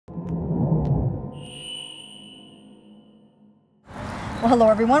Well, hello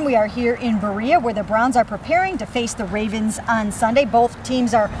everyone. We are here in Berea where the Browns are preparing to face the Ravens on Sunday. Both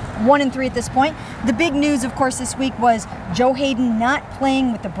teams are 1-3 at this point. The big news, of course, this week was Joe Haden not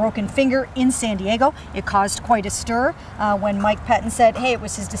playing with the broken finger in San Diego. It caused quite a stir when Mike Pettine said, hey, it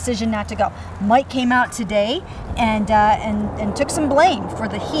was his decision not to go. Mike came out today and took some blame for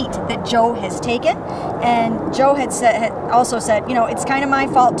the heat that Joe has taken. And Joe had also said, you know, it's kind of my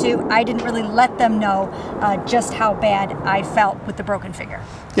fault too. I didn't really let them know just how bad I felt with the broken finger.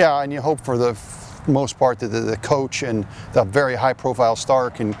 Yeah, and you hope for the most part that the coach and the very high-profile star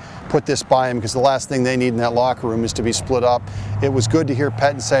can put this by him, because the last thing they need in that locker room is to be split up. It was good to hear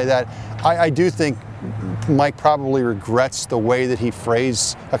Pettine say that. I do think Mike probably regrets the way that he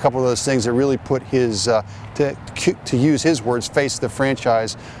phrased a couple of those things that really put his, to use his words, face the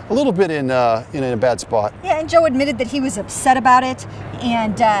franchise a little bit in a bad spot. Yeah, and Joe admitted that he was upset about it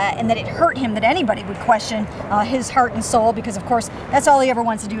and that it hurt him that anybody would question his heart and soul, because of course that's all he ever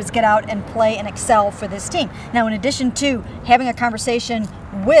wants to do is get out and play and excel for this team. Now, in addition to having a conversation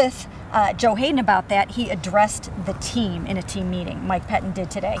with Joe Haden about that, he addressed the team in a team meeting. Mike Pettine did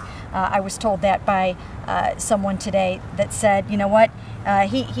today. I was told that by someone today that said, you know what,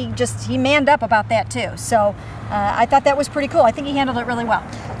 he manned up about that too. So I thought that was pretty cool. I think he handled it really well.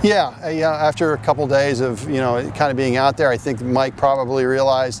 Yeah, after a couple days of kind of being out there, I think Mike probably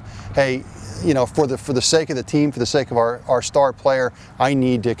realized, hey, for the sake of the team, for the sake of our star player, I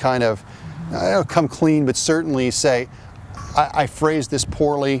need to kind of come clean, but certainly say, I phrased this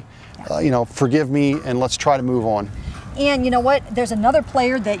poorly. Forgive me, and let's try to move on. And you know what? There's another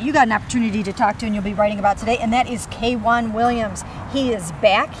player that you got an opportunity to talk to and you'll be writing about today, and that is K'Waun Williams. He is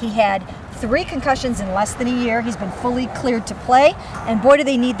back. He had 3 concussions in less than a year. He's been fully cleared to play, and boy, do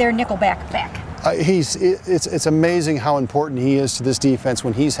they need their nickelback back. It's amazing how important he is to this defense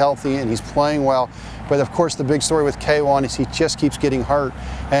when he's healthy and he's playing well. But of course, the big story with K'Waun is he just keeps getting hurt.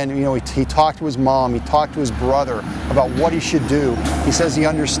 And he talked to his mom, he talked to his brother about what he should do. He says he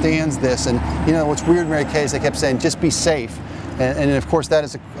understands this. And what's weird, Mary Kay, is they kept saying, just be safe. And of course, that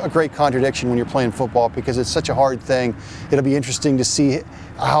is a great contradiction when you're playing football, because it's such a hard thing. It'll be interesting to see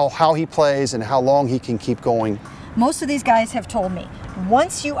how he plays and how long he can keep going. Most of these guys have told me,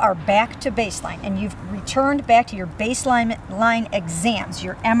 once you are back to baseline and you've returned back to your baseline exams,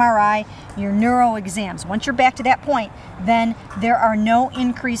 your MRI, your neuro exams, once you're back to that point, then there are no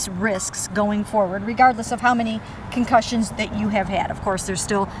increased risks going forward, regardless of how many concussions that you have had. Of course, there's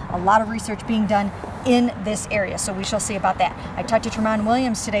still a lot of research being done in this area, so we shall see about that. I talked to K'Waun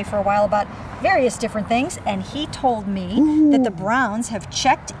Williams today for a while about various different things, and he told me that the Browns have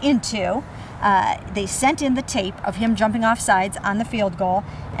checked into they sent in the tape of him jumping off sides on the field goal,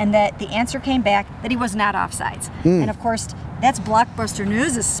 and that the answer came back that he was not offsides. And of course, that's blockbuster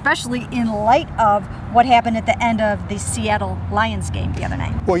news, especially in light of what happened at the end of the Seattle Lions game the other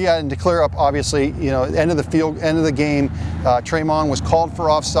night. Well, yeah, and to clear up, obviously, end of the game, Traymon was called for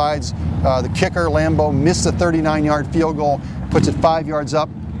offsides. The kicker, Lambeau, missed a 39-yard field goal, puts it 5 yards up.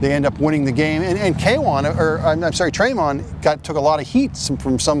 They end up winning the game, and Traymon took a lot of heat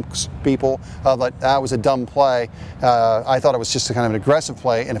from some people that was a dumb play. I thought it was just a kind of an aggressive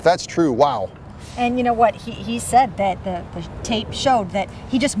play, and if that's true, wow. And you know what? He said that the tape showed that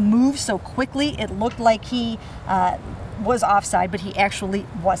he just moved so quickly, it looked like he was offside, but he actually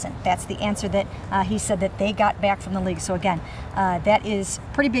wasn't. That's the answer that he said that they got back from the league. So again, that is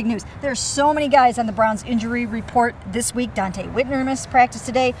pretty big news. There's so many guys on the Browns injury report this week. Dante Whitner missed practice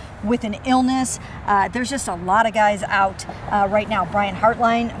today with an illness. There's just a lot of guys out right now. Brian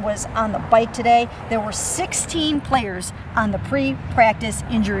Hartline was on the bike today. There were 16 players on the pre-practice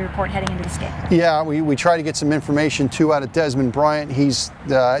injury report heading into this game. Yeah, we tried to get some information too out of Desmond Bryant. He's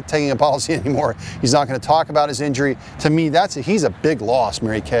taking a policy anymore. He's not going to talk about his injury. To me, he's a big loss,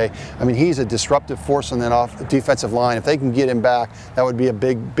 Mary Kay. I mean, he's a disruptive force on that defensive line. If they can get him back, that would be a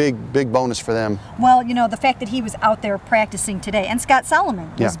big bonus for them. Well, the fact that he was out there practicing today, and Scott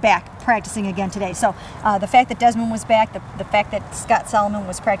Solomon was back practicing again today. So the fact that Desmond was back, the fact that Scott Solomon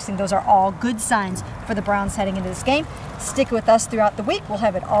was practicing, those are all good signs for the Browns heading into this game. Stick with us throughout the week. We'll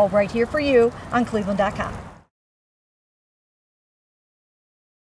have it all right here for you on cleveland.com.